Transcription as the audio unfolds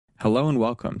Hello and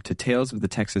welcome to Tales of the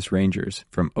Texas Rangers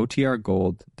from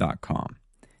OTRGold.com.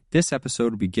 This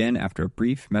episode will begin after a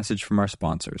brief message from our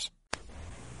sponsors.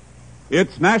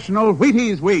 It's National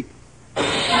Wheaties Week.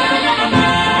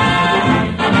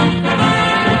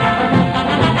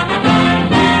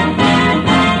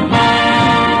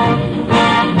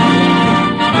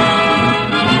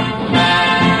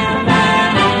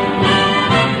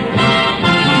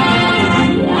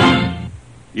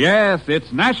 Yes,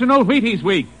 it's National Wheaties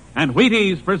Week. And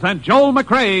Wheaties present Joel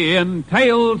McCrea in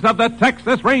Tales of the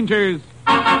Texas Rangers.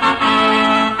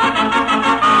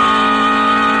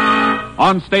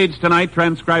 On stage tonight,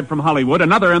 transcribed from Hollywood,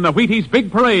 another in the Wheaties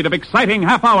big parade of exciting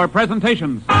half-hour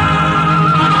presentations.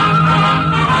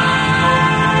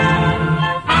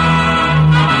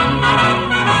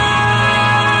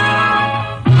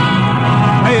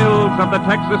 Tales of the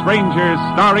Texas Rangers,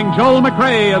 starring Joel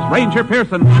McCrea as Ranger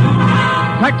Pearson.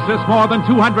 Texas, more than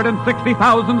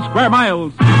 260,000 square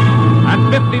miles.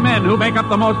 And 50 men who make up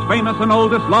the most famous and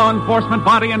oldest law enforcement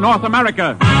body in North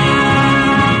America.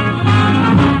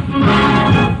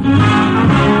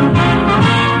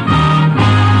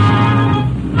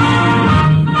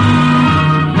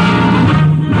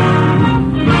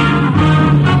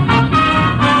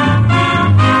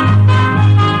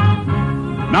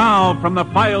 Now, from the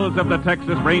files of the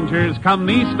Texas Rangers come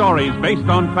these stories based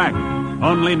on fact.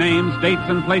 Only names, dates,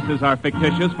 and places are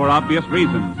fictitious for obvious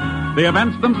reasons. The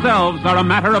events themselves are a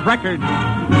matter of record.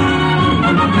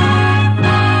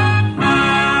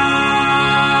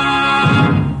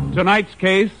 Tonight's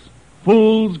case,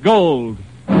 Fool's Gold.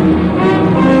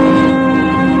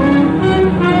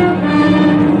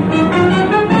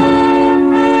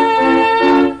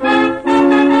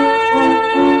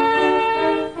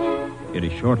 It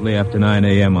is shortly after 9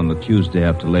 a.m. on the Tuesday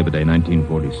after Labor Day,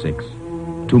 1946.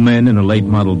 Two men in a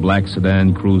late-model black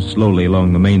sedan cruise slowly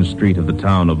along the main street of the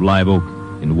town of Live Oak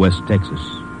in West Texas.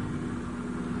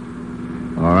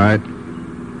 All right.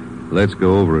 Let's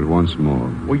go over it once more.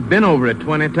 We've been over it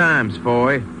 20 times,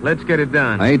 Foy. Let's get it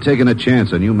done. I ain't taking a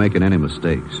chance on you making any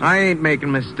mistakes. I ain't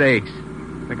making mistakes.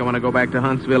 Think I want to go back to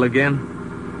Huntsville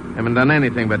again? Haven't done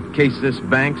anything but case this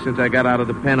bank since I got out of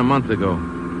the pen a month ago.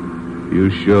 You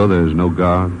sure there's no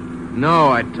guard?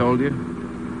 No, I told you.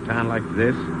 Town like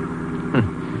this.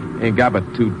 Ain't got but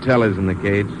two tellers in the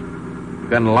cage.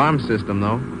 Got an alarm system,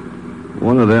 though.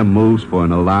 One of them moves for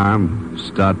an alarm,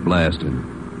 start blasting.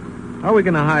 How are we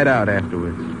going to hide out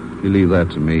afterwards? You leave that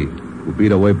to me. We'll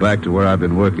beat our way back to where I've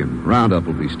been working. Roundup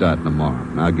will be starting tomorrow.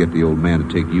 And I'll get the old man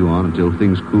to take you on until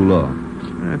things cool off.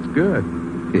 That's good.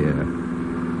 Yeah.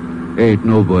 Ain't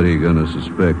nobody gonna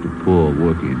suspect a poor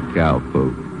working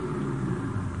cowpoke.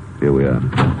 Here we are.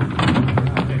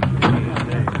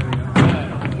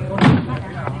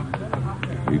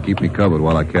 You keep me covered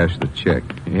while I cash the check.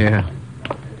 Yeah.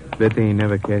 Bet they ain't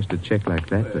never cashed a check like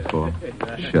that before.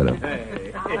 Shut up.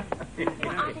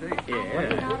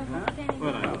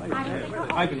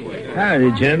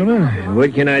 Howdy, gentlemen.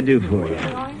 What can I do for you?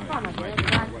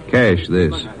 Cash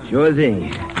this. Sure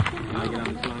thing.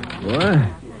 What?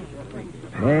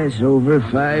 Pass over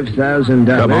 $5,000.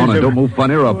 Come on, and don't move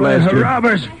funny or I'll blast you.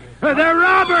 Robbers! They're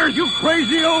robbers, you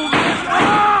crazy old...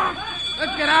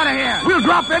 Let's get out of here. We'll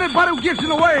drop anybody who gets in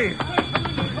the way.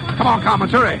 Come on,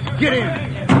 Commons, hurry. Get in.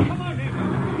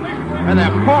 And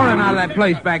they're pouring out of that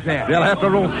place back there. They'll have to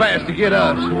roll fast to get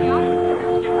us.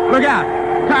 Look out.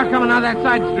 Car's coming out that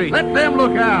side street. Let them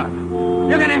look out.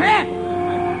 You're going to hit.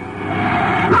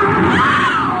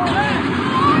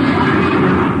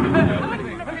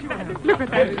 Look at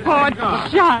that poor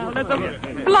child.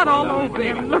 There's blood all over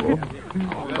him. Look at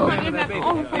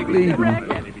Bleeding.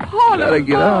 Gotta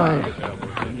get out.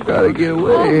 Gotta get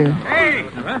away. Hey,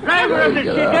 driver of the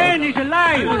sedan is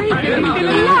alive. Oh, he's still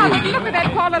alive. Look at that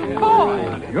poor little boy.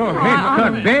 Your head's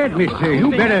cut bad, mister.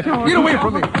 You better... Get away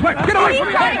from me. Quick, get away from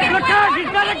me. Look out, he's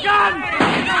got a gun.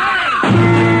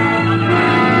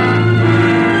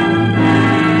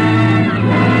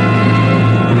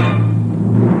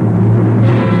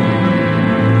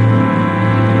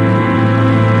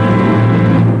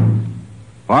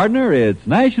 Partner, it's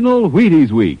National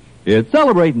Wheaties Week. It's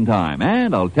celebrating time,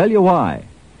 and I'll tell you why.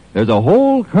 There's a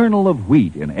whole kernel of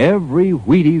wheat in every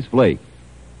Wheaties flake.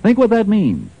 Think what that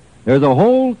means. There's a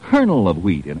whole kernel of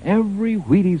wheat in every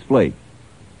Wheaties flake.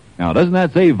 Now, doesn't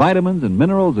that say vitamins and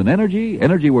minerals and energy?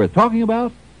 Energy worth talking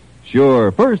about?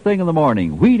 Sure, first thing in the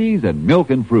morning, Wheaties and milk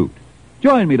and fruit.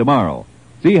 Join me tomorrow.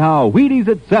 See how Wheaties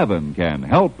at 7 can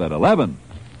help at 11.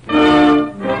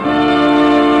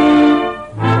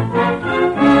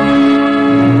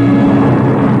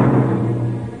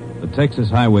 Texas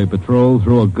Highway Patrol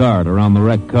threw a guard around the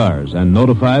wrecked cars and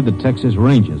notified the Texas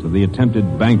Rangers of the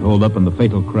attempted bank holdup and the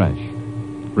fatal crash.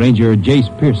 Ranger Jace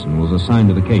Pearson was assigned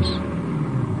to the case.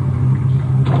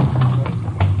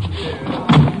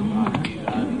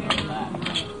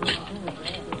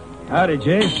 Howdy,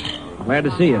 Jace. Glad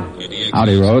to see you.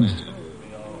 Howdy, Rhodes.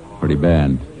 Pretty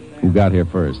bad. Who got here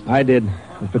first? I did.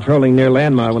 I was patrolling near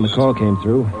Landmar when the call came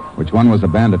through. Which one was the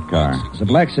bandit car? It was a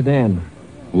black sedan.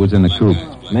 Who was in the coupe?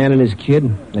 Man and his kid.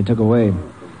 They took away.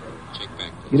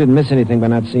 You didn't miss anything by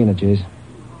not seeing it, Jace.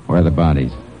 Where are the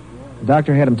bodies? The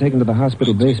doctor had him taken to the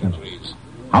hospital basement.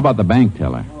 How about the bank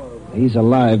teller? He's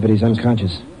alive, but he's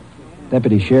unconscious.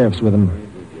 Deputy sheriff's with him.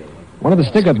 One of the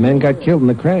stick-up men got killed in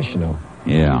the crash, you know.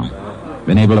 Yeah.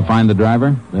 Been able to find the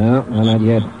driver? No, not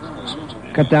yet.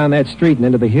 Cut down that street and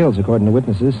into the hills, according to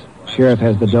witnesses. Sheriff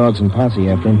has the dogs and posse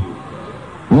after him.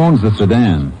 Who owns the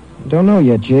sedan? Don't know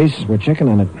yet, Jace. We're checking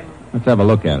on it. Let's have a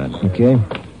look at it. Okay.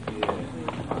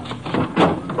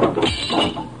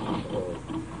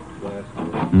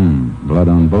 Blood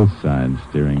on both sides,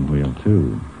 steering wheel,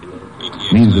 too.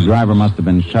 Means the driver must have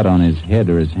been shot on his head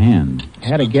or his hand.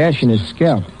 Had a gash in his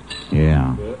scalp.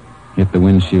 Yeah. Hit the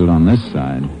windshield on this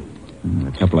side.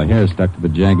 A couple of hairs stuck to the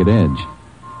jagged edge.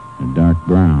 A dark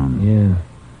brown. Yeah.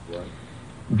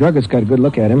 The druggist got a good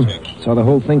look at him. Saw the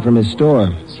whole thing from his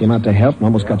store. Came out to help and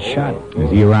almost got shot.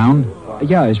 Is he around?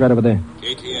 Yeah, he's right over there.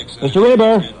 Mr.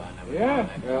 Weber. Yeah?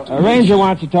 A ranger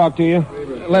wants to talk to you.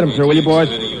 Let him through, will you, boys?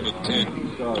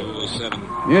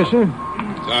 Yes, sir.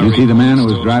 You see the man who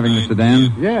was driving the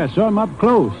sedan? Yeah, saw him up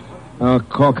close.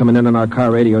 Call coming in on our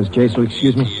car radios. Jace, will you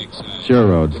excuse me? Sure,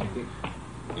 Rhodes.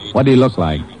 What do he look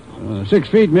like? 6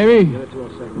 feet, maybe.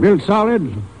 Built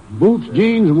solid. Boots,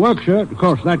 jeans, and work shirt. Of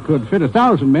course, that could fit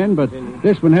 1,000 men, but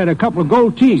this one had a couple of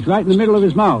gold teeth right in the middle of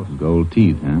his mouth. Gold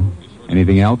teeth, huh?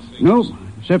 Anything else? Nope,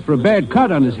 except for a bad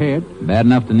cut on his head. Bad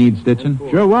enough to need stitching?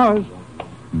 Sure was.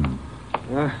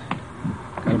 Got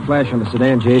a flash on the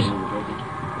sedan, Jace.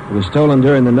 It was stolen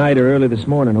during the night or early this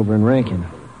morning over in Rankin.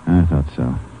 I thought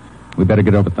so. We better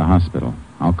get over to the hospital.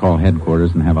 I'll call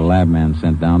headquarters and have a lab man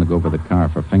sent down to go over the car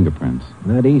for fingerprints.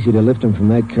 Not easy to lift him from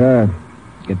that car.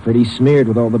 Get pretty smeared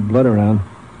with all the blood around.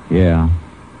 Yeah.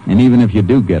 And even if you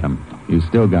do get him, you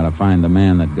still got to find the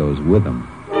man that goes with him.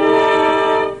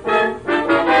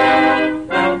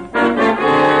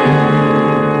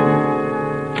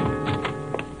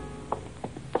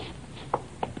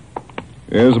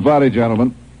 Here's the body,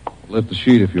 gentlemen. Lift the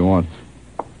sheet if you want.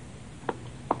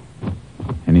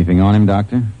 Anything on him,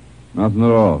 Doctor? Nothing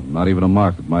at all. Not even a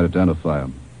mark that might identify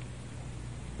him.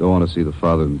 Don't want to see the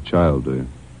father and the child, do you?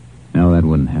 No, that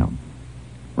wouldn't help.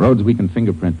 Rhodes, we can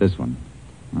fingerprint this one.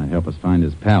 Might help us find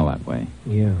his pal that way.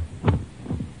 Yeah.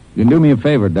 You can do me a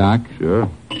favor, Doc. Sure.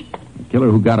 The killer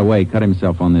who got away cut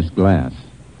himself on this glass.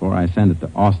 Before I send it to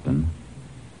Austin,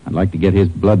 I'd like to get his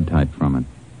blood type from it.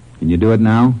 Can you do it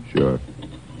now? Sure.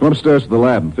 Come upstairs to the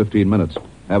lab in 15 minutes.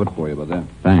 Have it for you by then.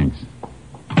 Thanks.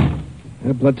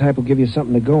 That blood type will give you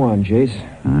something to go on, Jace.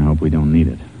 I hope we don't need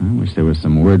it. I wish there was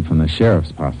some word from the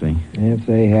sheriff's posse. If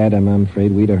they had him, I'm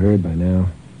afraid we'd have heard by now.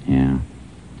 Yeah.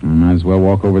 I might as well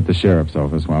walk over to the sheriff's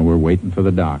office while we're waiting for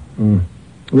the doc.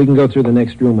 We can go through the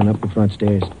next room and up the front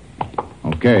stairs.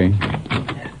 Okay.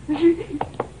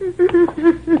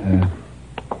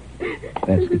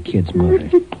 That's the kid's mother.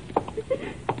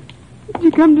 Did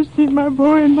you come to see my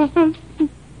boy and my husband?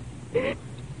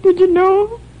 Did you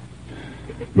know?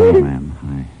 No, ma'am.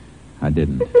 I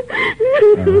didn't.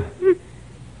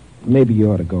 Maybe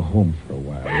you ought to go home for a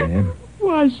while, ma'am.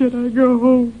 Why should I go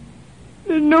home?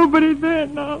 There's nobody there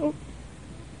now.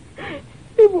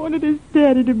 He wanted his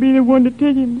daddy to be the one to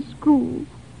take him to school.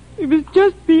 He was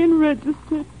just being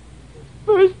registered.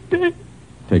 First day.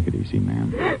 Take it easy,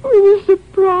 ma'am. We were so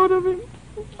proud of him.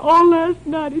 All last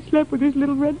night he slept with his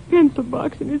little red pencil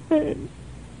box in his hand.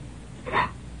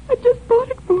 I just bought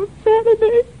it for him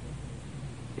Saturday.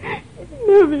 He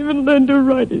never even learned to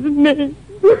write his name.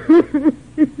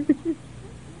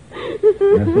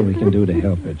 Nothing we can do to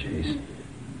help her, Jace.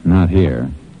 Not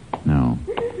here. No.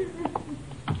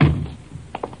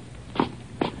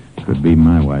 Could be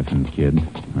my wife and kid.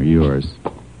 Or yours.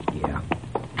 Yeah.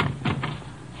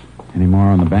 Any more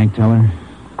on the bank teller?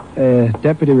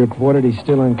 Deputy reported he's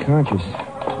still unconscious.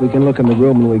 We can look in the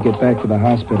room when we get back to the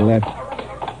hospital after.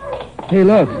 Hey,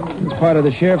 look. It's part of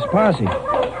the sheriff's posse.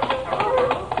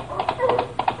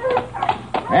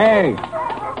 Hey,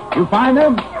 you find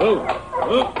him?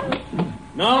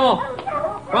 No.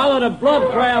 Followed a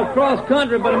blood trail across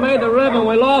country, but it made the river and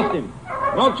we lost him.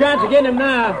 No chance of getting him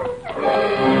now.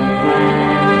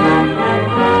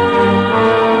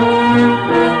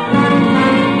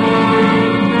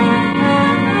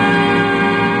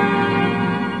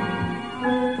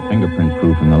 fingerprint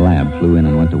crew from the lab flew in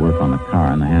and went to work on the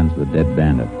car in the hands of the dead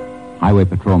bandit. Highway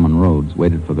Patrolman Rhodes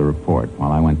waited for the report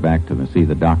while I went back to see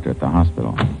the doctor at the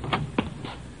hospital.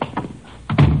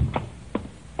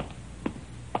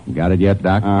 You got it yet,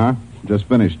 Doc? Uh-huh. Just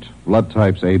finished. Blood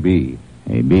type's AB.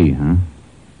 AB, huh?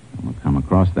 Don't come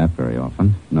across that very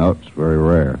often. No, it's very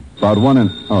rare. About 1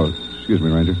 in... Oh, excuse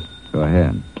me, Ranger. Go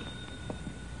ahead.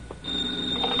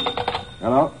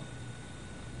 Hello?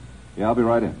 Yeah, I'll be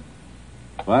right in.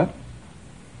 What?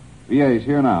 VA's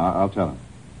here now. I'll tell him.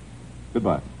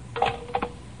 Goodbye.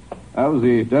 That was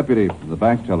the deputy from the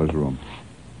bank teller's room.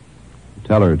 The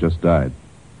teller just died.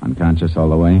 Unconscious all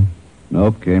the way?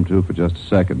 Nope, came to for just a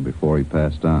second before he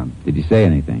passed on. Did he say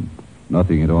anything?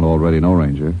 Nothing you don't already know,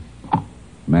 Ranger. The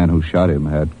man who shot him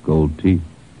had gold teeth.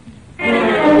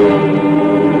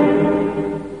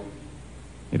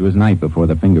 It was night before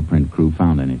the fingerprint crew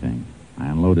found anything. I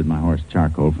unloaded my horse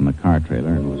Charcoal from the car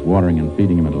trailer and was watering and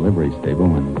feeding him at a livery stable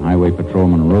when Highway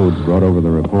Patrolman Rhodes brought over the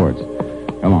reports.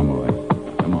 Come on, boy.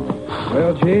 Come on.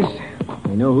 Well, Chase,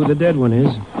 we know who the dead one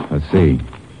is. Let's see.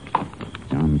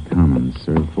 John Commons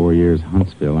served 4 years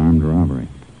Huntsville armed robbery.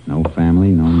 No family,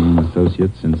 no known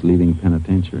associates since leaving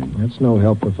penitentiary. That's no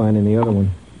help for finding the other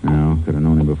one. No, could have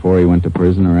known him before he went to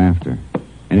prison or after.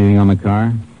 Anything on the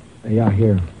car? Yeah,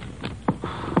 here.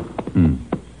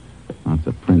 Lots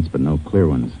of prints, but no clear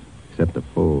ones, except a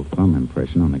full thumb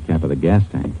impression on the cap of the gas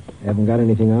tank. Haven't got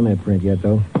anything on that print yet,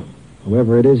 though.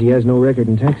 Whoever it is, he has no record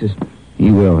in Texas.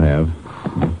 He will have.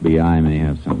 FBI may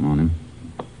have something on him.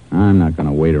 I'm not going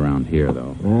to wait around here,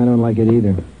 though. I don't like it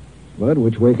either. But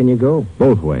which way can you go?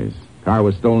 Both ways. Car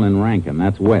was stolen in Rankin.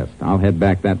 That's west. I'll head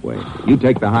back that way. You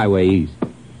take the highway east.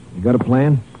 You got a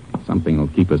plan? Something will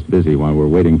keep us busy while we're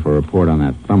waiting for a report on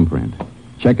that thumbprint.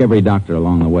 Check every doctor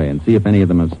along the way and see if any of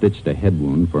them have stitched a head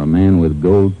wound for a man with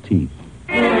gold teeth.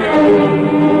 For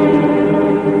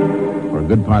a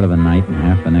good part of the night and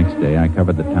half the next day, I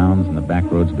covered the towns and the back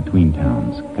roads between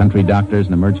towns, country doctors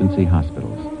and emergency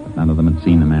hospitals, but none of them had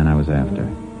seen the man I was after.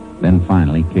 Then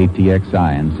finally,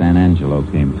 KTXI in San Angelo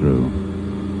came through.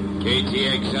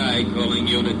 KTXI calling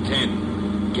Unit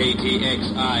 10.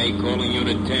 KTXI calling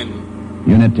Unit 10.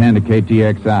 Unit 10 to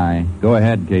KTXI. Go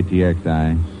ahead,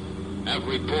 KTXI. Have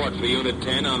report for Unit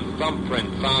 10 on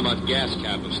thumbprint found on gas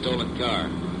cap of stolen car.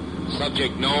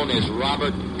 Subject known as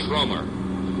Robert Tromer.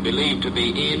 Believed to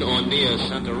be in or near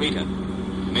Santa Rita.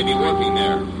 May be working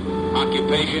there.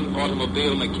 Occupation,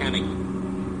 automobile mechanic.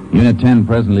 Unit 10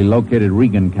 presently located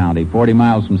Regan County, 40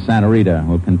 miles from Santa Rita.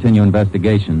 Will continue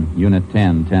investigation. Unit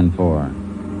 10, 10-4.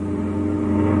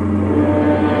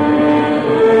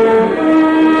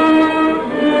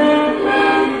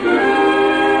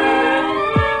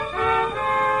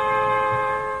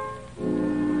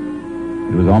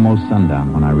 It was almost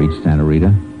sundown when I reached Santa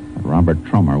Rita, but Robert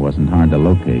Tromer wasn't hard to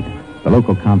locate. The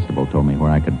local constable told me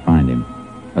where I could find him.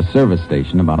 A service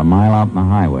station about a mile out on the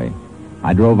highway.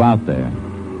 I drove out there.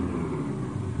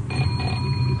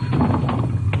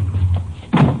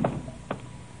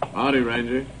 Howdy,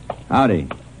 Ranger. Howdy.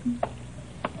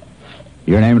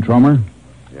 Your name, Tromer?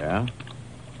 Yeah?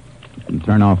 You can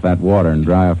turn off that water and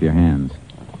dry off your hands.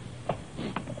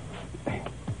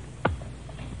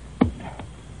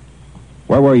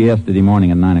 Where were you yesterday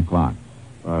morning at 9 o'clock?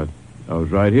 I was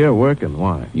right here working.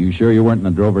 Why? You sure you weren't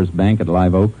in the Drover's Bank at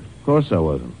Live Oak? Of course I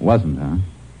wasn't. Wasn't, huh?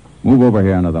 Move over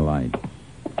here under the light.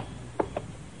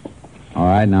 All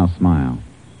right, now smile.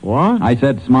 What? I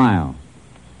said smile.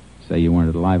 Say you weren't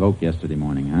at Live Oak yesterday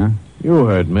morning, huh? You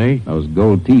heard me. Those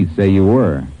gold teeth say you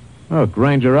were. Look,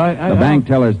 Ranger, The bank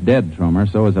teller's dead, Tromer.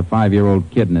 So is a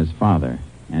 5-year-old kid and his father.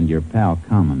 And your pal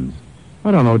Commons.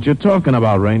 I don't know what you're talking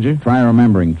about, Ranger. Try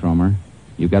remembering, Tromer.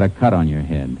 You got a cut on your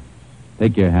head.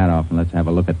 Take your hat off and let's have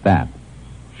a look at that.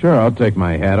 Sure, I'll take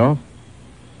my hat off.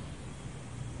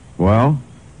 Well,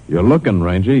 you're looking,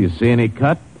 Ranger. You see any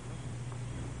cut?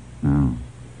 No.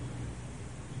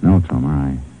 No,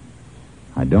 Tromer,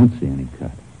 I don't see any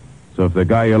cut. So if the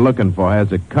guy you're looking for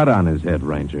has a cut on his head,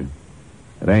 Ranger,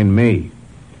 it ain't me.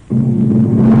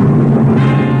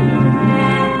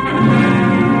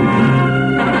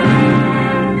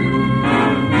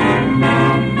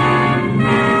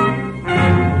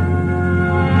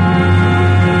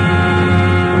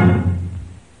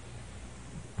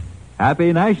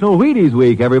 Happy National Wheaties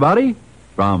Week, everybody.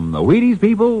 From the Wheaties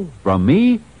people, from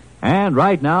me, and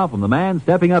right now from the man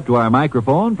stepping up to our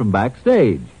microphone from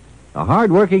backstage, the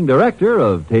hard-working director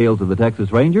of Tales of the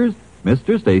Texas Rangers,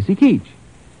 Mr. Stacy Keach.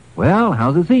 Well,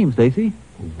 how's it seem, Stacy?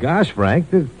 Gosh,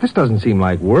 Frank, this doesn't seem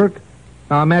like work.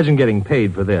 Now, imagine getting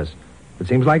paid for this. It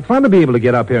seems like fun to be able to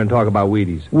get up here and talk about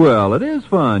Wheaties. Well, it is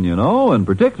fun, you know, and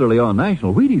particularly on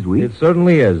National Wheaties Week. It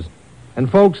certainly is.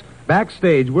 And, folks,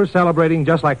 Backstage, we're celebrating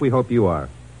just like we hope you are.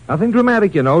 Nothing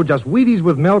dramatic, you know, just Wheaties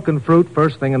with milk and fruit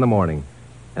first thing in the morning.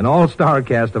 An all-star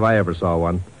cast if I ever saw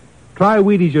one. Try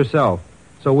Wheaties yourself,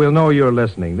 so we'll know you're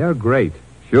listening. They're great.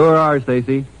 Sure are,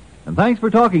 Stacy. And thanks for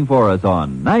talking for us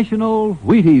on National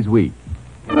Wheaties Week.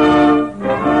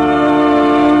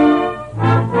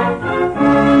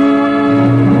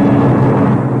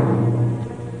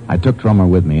 I took Tromer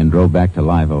with me and drove back to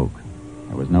Live Oak.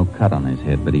 There was no cut on his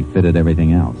head, but he fitted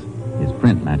everything else. His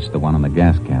print matched the one on the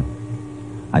gas cap.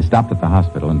 I stopped at the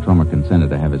hospital, and Tromer consented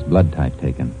to have his blood type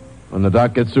taken. When the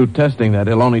doc gets through testing that,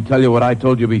 he'll only tell you what I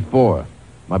told you before.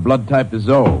 My blood type is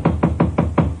O.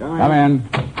 Come in.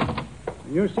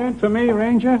 You sent for me,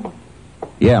 Ranger?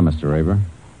 Yeah, Mr. Raver.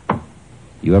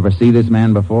 You ever see this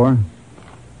man before?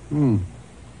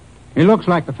 He looks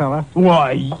like the fella.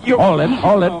 Why, you... Hold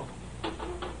it.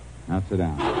 Now sit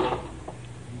down.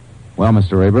 Well,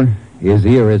 Mr. Raver, is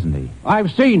he or isn't he?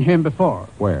 I've seen him before.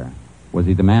 Where? Was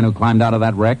he the man who climbed out of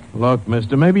that wreck? Look,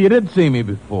 mister, maybe you did see me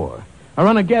before. I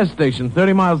run a gas station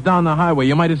 30 miles down the highway.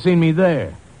 You might have seen me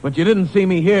there. But you didn't see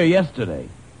me here yesterday.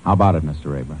 How about it,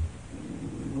 Mr. Raver?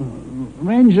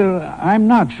 Ranger, I'm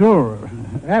not sure.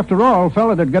 After all, a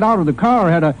fella that got out of the car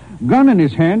had a gun in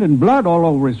his hand and blood all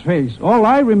over his face. All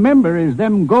I remember is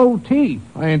them gold teeth.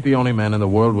 I ain't the only man in the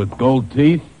world with gold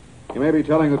teeth. You may be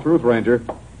telling the truth, Ranger.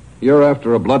 You're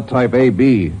after a blood type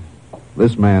AB.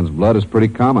 This man's blood is pretty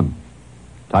common.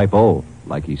 Type O,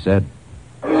 like he said.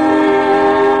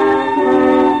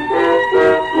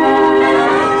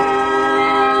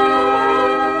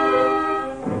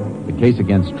 The case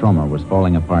against Tromer was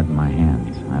falling apart in my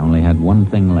hands. I only had one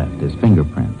thing left, his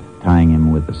fingerprint, tying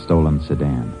him with the stolen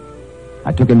sedan.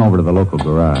 I took him over to the local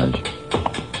garage.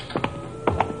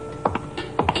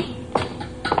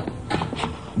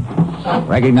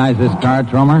 Recognize this car,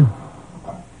 Tromer?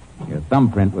 Your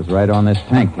thumbprint was right on this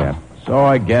tank cap. So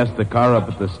I gassed the car up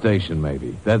at the station,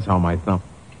 maybe. That's how my thumb...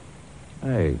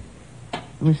 Hey,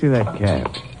 let me see that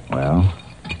cap. Well?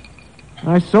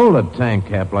 I sold a tank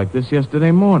cap like this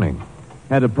yesterday morning.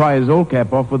 Had to pry his old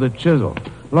cap off with a chisel.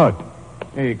 Look,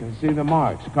 here, you can see the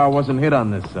marks. The car wasn't hit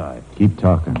on this side. Keep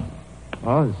talking.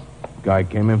 Well, this guy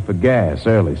came in for gas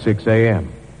early, 6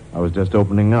 a.m. I was just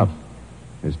opening up.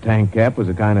 His tank cap was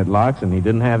the kind that locks, and he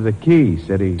didn't have the key.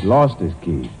 Said he lost his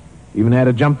key. Even had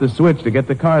to jump the switch to get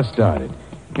the car started.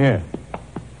 Here.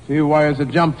 See the wires that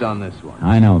jumped on this one.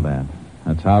 I know that.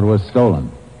 That's how it was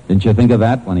stolen. Didn't you think of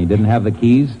that when he didn't have the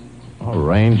keys? Oh,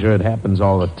 Ranger, it happens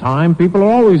all the time. People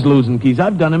are always losing keys.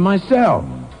 I've done it myself.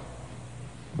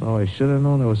 Oh, I should have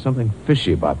known there was something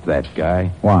fishy about that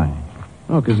guy. Why?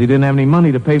 Oh, because he didn't have any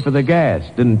money to pay for the gas.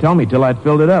 Didn't tell me till I'd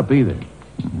filled it up, either.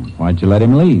 Why'd you let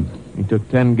him leave? He took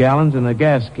 10 gallons and a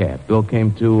gas cap. Bill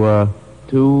came to,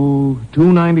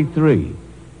 $2.93.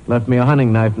 Left me a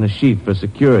hunting knife and a sheath for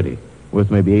security, worth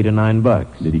maybe $8 or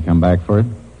 $9. Did he come back for it?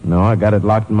 No, I got it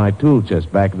locked in my tool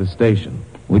chest back at the station.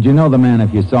 Would you know the man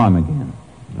if you saw him again?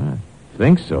 I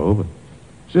think so, but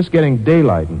it's just getting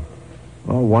daylight, and,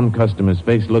 well, one customer's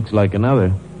face looks like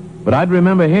another. But I'd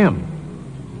remember him.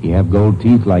 He have gold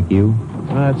teeth like you?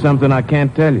 That's something I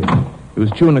can't tell you. He was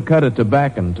chewing a cud of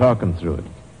tobacco and talking through it.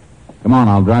 Come on,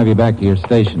 I'll drive you back to your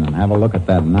station and have a look at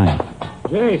that knife.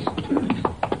 Jace,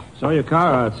 saw your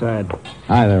car outside.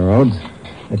 Hi there, Rhodes.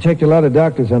 I checked a lot of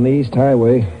doctors on the East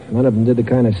Highway. None of them did the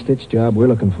kind of stitch job we're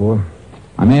looking for.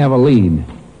 I may have a lead.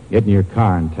 Get in your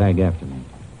car and tag after me.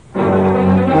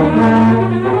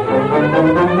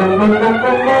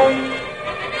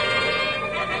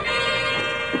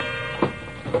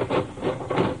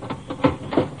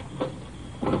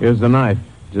 Here's the knife,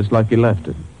 just like he left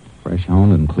it. Fresh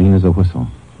honed and clean as a whistle.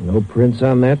 No prints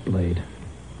on that blade.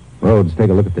 Rhodes, take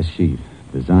a look at this sheath.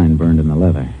 Design burned in the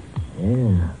leather.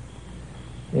 Yeah.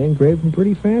 They engrave them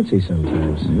pretty fancy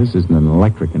sometimes. This isn't an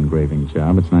electric engraving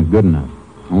job. It's not good enough.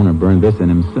 Owner burned this in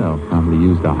himself. Probably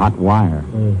used a hot wire.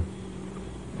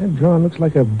 That drawing looks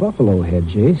like a buffalo head,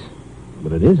 Jace.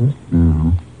 But it isn't.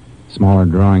 No. Smaller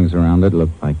drawings around it look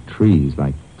like trees,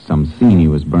 like some scene he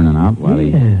was burning out while he...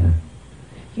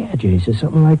 Yeah, Jace, there's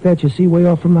something like that you see way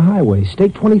off from the highway.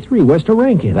 State 23, west of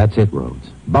Rankin. That's it, Rhodes.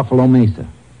 Buffalo Mesa.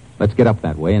 Let's get up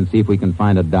that way and see if we can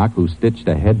find a doc who stitched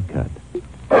a head cut.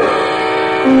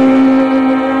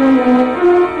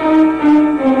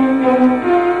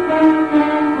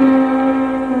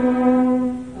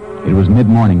 It was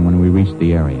mid-morning when we reached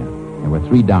the area. There were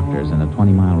 3 doctors in a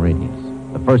 20-mile radius.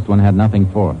 The first one had nothing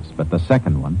for us, but the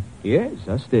second one... Yes,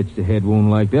 I stitched a head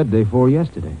wound like that day before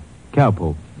yesterday.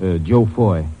 Cowpoke, Joe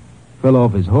Foy. Fell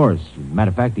off his horse. Matter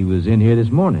of fact, he was in here this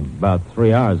morning, about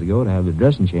 3 hours ago, to have the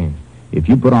dressing changed. If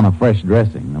you put on a fresh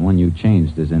dressing, the one you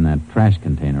changed is in that trash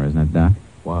container, isn't it, Doc?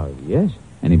 Why, yes.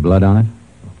 Any blood on it?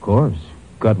 Of course.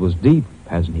 Cut was deep.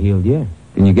 Hasn't healed yet.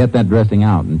 Can you get that dressing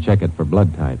out and check it for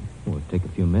blood type? Well, it'll take a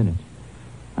few minutes.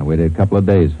 I waited a couple of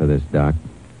days for this, Doc.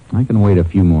 I can wait a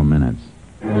few more minutes.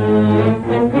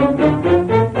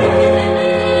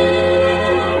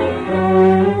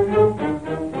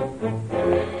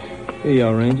 Here you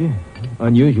are, Ranger.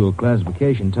 Unusual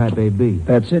classification, type AB.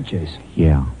 That's it, Chase.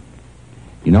 Yeah.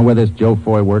 You know where this Joe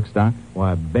Foy works, Doc?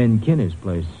 Why, Ben Kinner's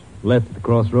place. Left at the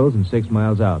crossroads and 6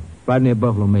 miles out. Right near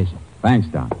Buffalo Mesa. Thanks,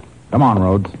 Doc. Come on,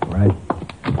 Rhodes. Right.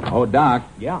 Oh, Doc.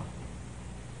 Yeah.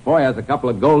 Foy has a couple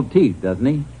of gold teeth, doesn't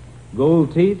he?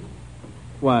 Gold teeth?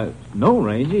 Why, no,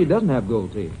 Ranger. He doesn't have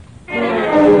gold teeth. I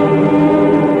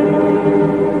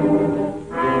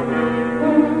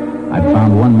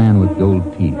found one man with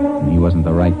gold teeth, and he wasn't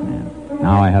the right man.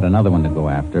 Now I had another one to go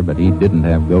after, but he didn't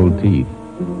have gold teeth.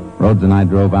 Rhodes and I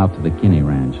drove out to the Kinney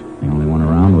Ranch. The only one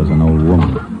around was an old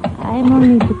woman. I'm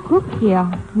only the cook here.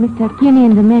 Mr. Kinney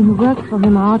and the men who work for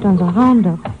him are out on the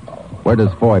roundup. Where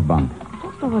does Foy bunk?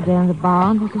 Just over there in the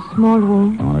barn. There's a small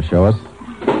room. You want to show us?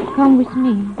 Come with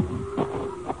me.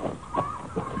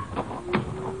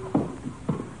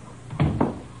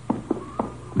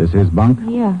 This his bunk?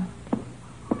 Yeah.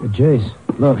 Hey, Jace,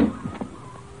 look.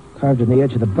 Carved in the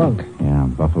edge of the bunk. Yeah,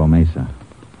 Buffalo Mesa.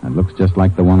 That looks just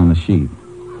like the one on the sheet.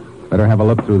 Better have a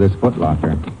look through this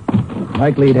footlocker.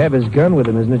 Likely he'd have his gun with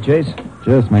him, isn't it, Chase?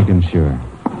 Just making sure.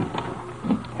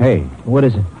 Hey. What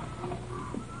is it?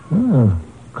 Oh,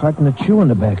 carton of chewing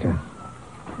tobacco.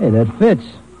 Hey, that fits.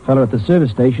 Fellow at the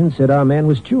service station said our man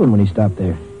was chewing when he stopped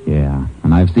there. Yeah,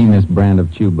 and I've seen this brand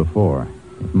of chew before.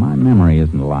 If my memory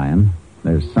isn't lying,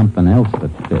 there's something else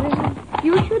that fits.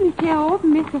 You shouldn't tear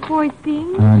open Mr. Foy's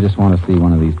thing. I just want to see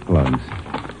one of these plugs.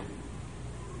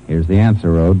 Here's the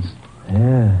answer, Rhodes.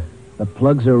 Yeah, the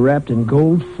plugs are wrapped in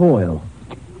gold foil.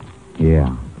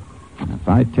 Yeah. And if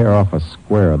I tear off a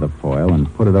square of the foil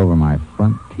and put it over my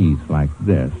front teeth like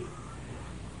this,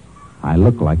 I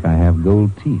look like I have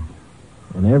gold teeth.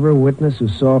 And every witness who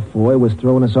saw Foy was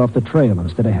throwing us off the trail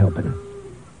instead of helping.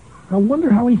 I wonder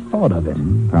how he thought of it.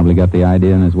 Probably got the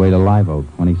idea on his way to Live Oak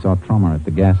when he saw Trummer at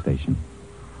the gas station.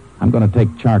 I'm going to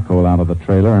take charcoal out of the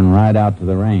trailer and ride out to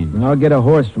the range. And I'll get a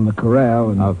horse from the corral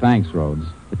and... Oh, thanks, Rhodes.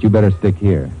 But you better stick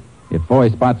here. If Foy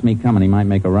spots me coming, he might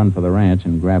make a run for the ranch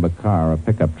and grab a car or a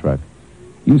pickup truck.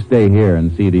 You stay here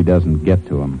and see that he doesn't get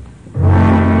to him.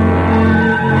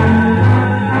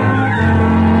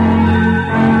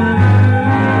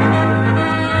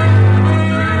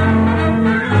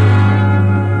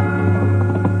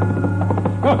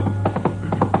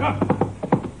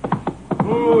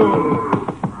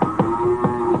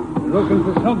 Looking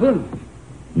for something?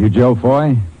 You Joe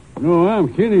Foy? No,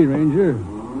 I'm Kinney, Ranger.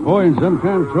 Foy in some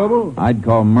kind of trouble? I'd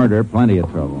call murder plenty of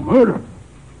trouble. Murder?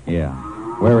 Yeah.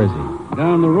 Where is he?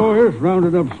 Down the Royers,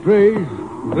 rounded up strays.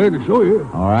 Glad to show you.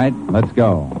 All right, let's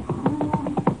go.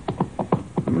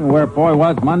 You know where Foy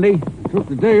was Monday? He took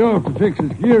the day off to fix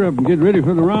his gear up and get ready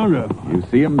for the roundup. You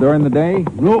see him during the day?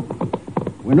 Nope.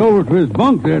 Went over to his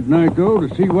bunk that night, though,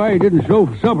 to see why he didn't show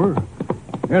for supper.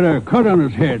 Had a cut on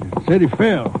his head. Said he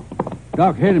fell.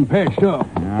 Doc had him patched up.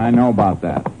 Yeah, I know about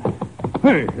that.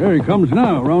 Hey, there he comes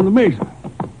now, around the mesa.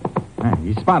 Hey,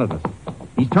 he spotted us.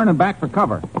 He's turning back for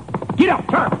cover. Get up,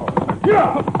 Charcoal! Get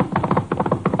up!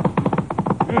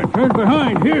 Yeah, turn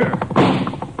behind, here.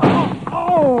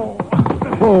 Oh,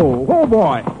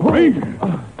 boy. Ranger,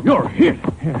 you're hit.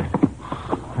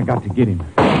 I got to get him.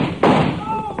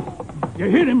 You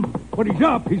hit him, but he's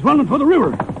up. He's running for the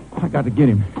river. I got to get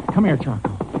him. Come here,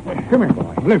 Charcoal. Come here,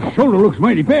 boy. Left shoulder looks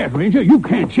mighty bad, Ranger. You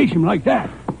can't chase him like that.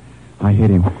 I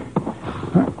hit him.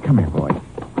 Come here, boy.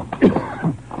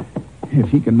 If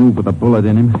he can move with a bullet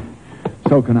in him,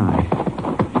 so can I.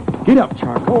 Get up,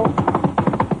 Charcoal.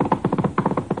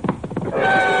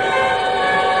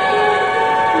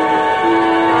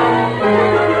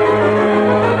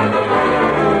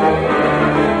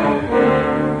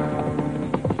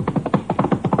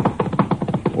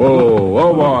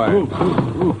 Whoa, boy.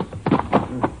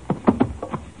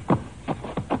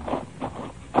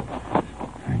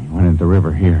 He went into the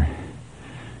river here.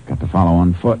 Got to follow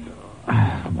on foot.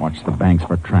 Watch the banks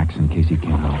for tracks in case he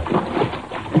came out.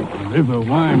 The river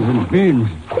winds and bends.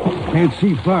 Can't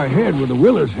see far ahead with the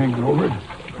willows hanging over it.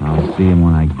 I'll see him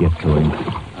when I get to him.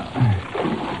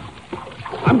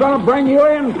 I'm going to bring you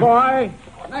in, boy.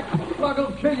 Next slug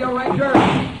will kill you, Ranger.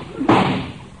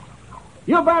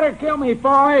 You better kill me,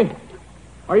 boy,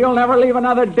 or you'll never leave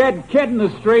another dead kid in the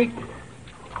street.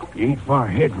 You ain't far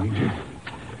ahead, Ranger.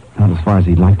 Not as far as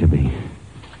he'd like to be. You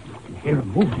can hear him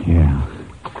moving. Yeah.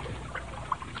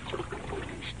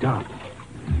 Stop.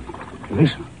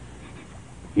 Listen.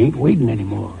 He ain't waiting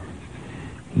anymore.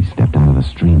 He stepped out of the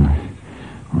stream.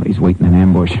 Or he's waiting in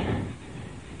ambush.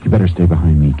 You better stay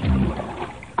behind me, Kenny.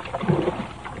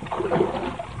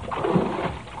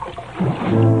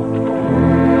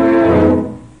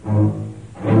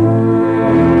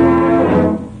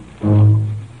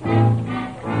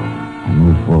 I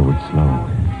moved forward slow,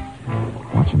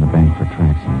 watching the bank for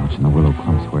tracks and watching the willow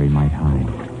clumps where he might hide.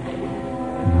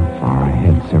 And not far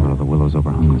ahead, several of the willows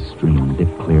overhung the stream and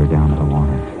dipped clear down to the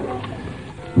water.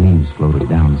 Leaves floated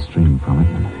down the stream from it,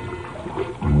 and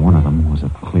on one of them was a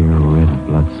clear red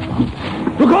blood spot.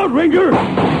 Look out, Ranger!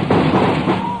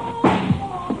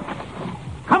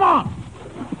 Come on!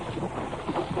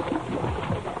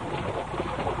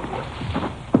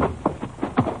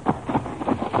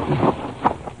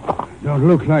 Don't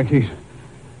look like he's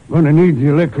going to need the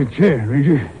electric chair,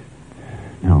 Ranger.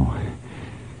 No.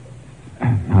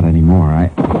 Not anymore.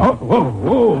 Oh,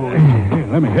 whoa. Here,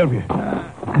 let me help you.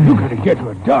 You gotta get to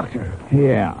a doctor.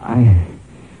 Yeah,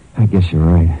 I guess you're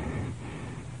right.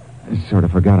 I sort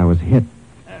of forgot I was hit.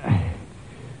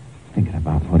 Thinking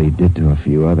about what he did to a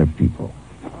few other people.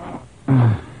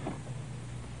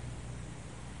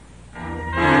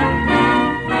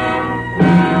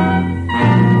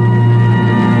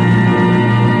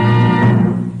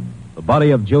 The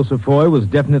body of Joseph Foy was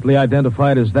definitely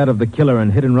identified as that of the killer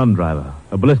and hit-and-run driver.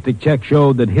 A ballistic check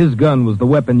showed that his gun was the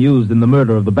weapon used in the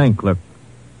murder of the bank clerk.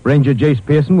 Ranger Jace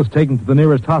Pearson was taken to the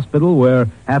nearest hospital where,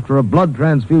 after a blood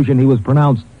transfusion, he was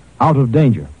pronounced out of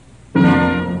danger.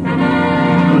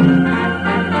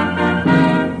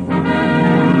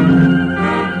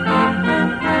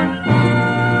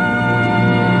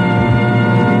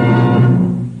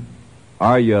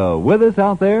 Are you with us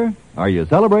out there? Are you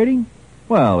celebrating?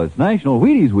 Well, it's National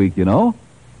Wheaties Week, you know.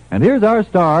 And here's our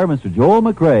star, Mr. Joel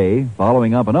McCrea,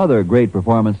 following up another great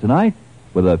performance tonight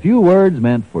with a few words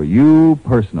meant for you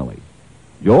personally.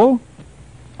 Joel?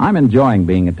 I'm enjoying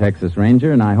being a Texas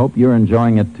Ranger, and I hope you're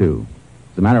enjoying it, too.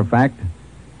 As a matter of fact,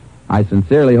 I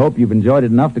sincerely hope you've enjoyed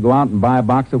it enough to go out and buy a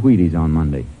box of Wheaties on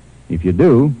Monday. If you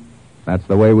do, that's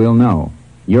the way we'll know.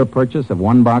 Your purchase of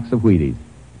one box of Wheaties.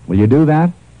 Will you do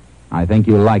that? I think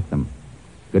you'll like them.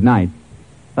 Good night.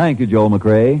 Thank you, Joel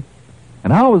McCrea.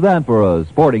 And how was that for a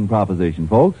sporting proposition,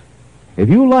 folks? If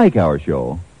you like our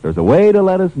show, there's a way to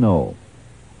let us know.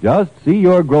 Just see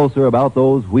your grocer about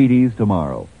those Wheaties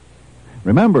tomorrow.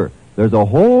 Remember, there's a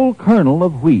whole kernel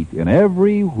of wheat in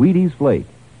every Wheaties flake.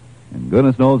 And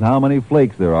goodness knows how many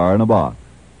flakes there are in a box.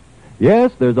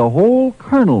 Yes, there's a whole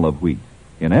kernel of wheat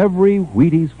in every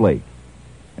Wheaties flake.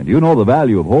 And you know the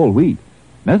value of whole wheat.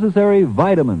 Necessary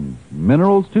vitamins,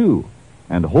 minerals too,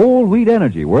 and whole wheat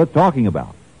energy worth talking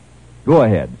about. Go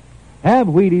ahead. Have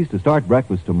Wheaties to start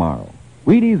breakfast tomorrow.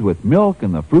 Wheaties with milk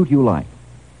and the fruit you like.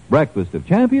 Breakfast of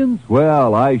champions?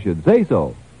 Well, I should say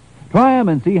so. Try 'em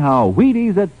and see how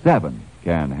Wheaties at 7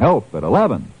 can help at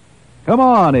 11. Come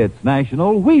on, it's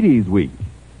National Wheaties Week.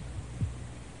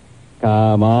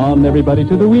 Come on, everybody,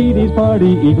 to the Wheaties party.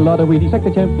 Eat a lot of Wheaties like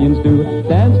the champions do.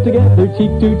 Dance together,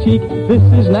 cheek to cheek. This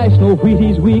is National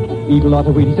Wheaties Week. Eat a lot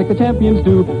of Wheaties like the champions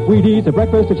do. Wheaties, a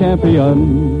breakfast of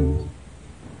champions.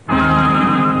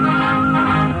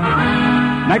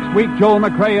 Next week, Joel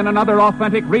McCrea in another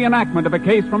authentic reenactment of a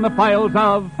case from the files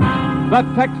of the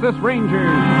Texas Rangers.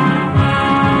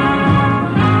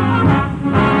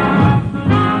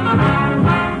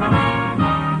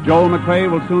 Joel McCrea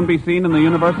will soon be seen in the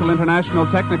Universal International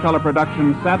Technicolor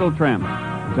production Saddle Tramp.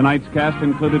 Tonight's cast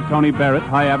included Tony Barrett,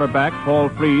 Hy Averback, Paul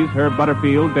Frees, Herb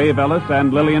Butterfield, Dave Ellis,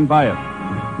 and Lillian Byatt.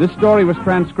 This story was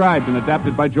transcribed and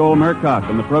adapted by Joel Murcock,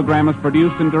 and the program was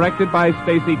produced and directed by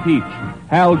Stacy Teach.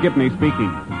 Hal Gibney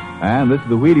speaking. And this is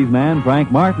the Wheaties man,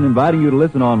 Frank Martin, inviting you to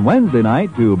listen on Wednesday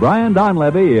night to Brian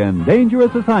Donlevy in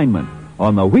Dangerous Assignment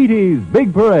on the Wheaties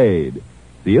Big Parade.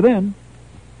 See you then.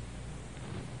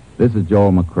 This is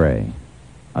Joel McCrea.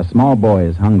 A small boy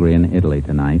is hungry in Italy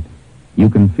tonight. You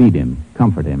can feed him,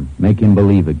 comfort him, make him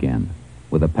believe again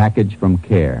with a package from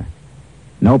CARE.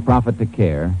 No profit to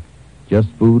CARE, just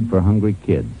food for hungry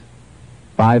kids.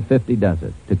 $5.50 does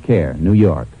it to CARE, New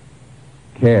York.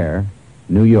 CARE,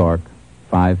 New York,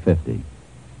 $5.50.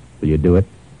 Will you do it?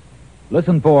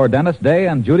 Listen for Dennis Day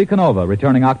and Judy Canova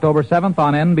returning October 7th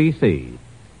on NBC.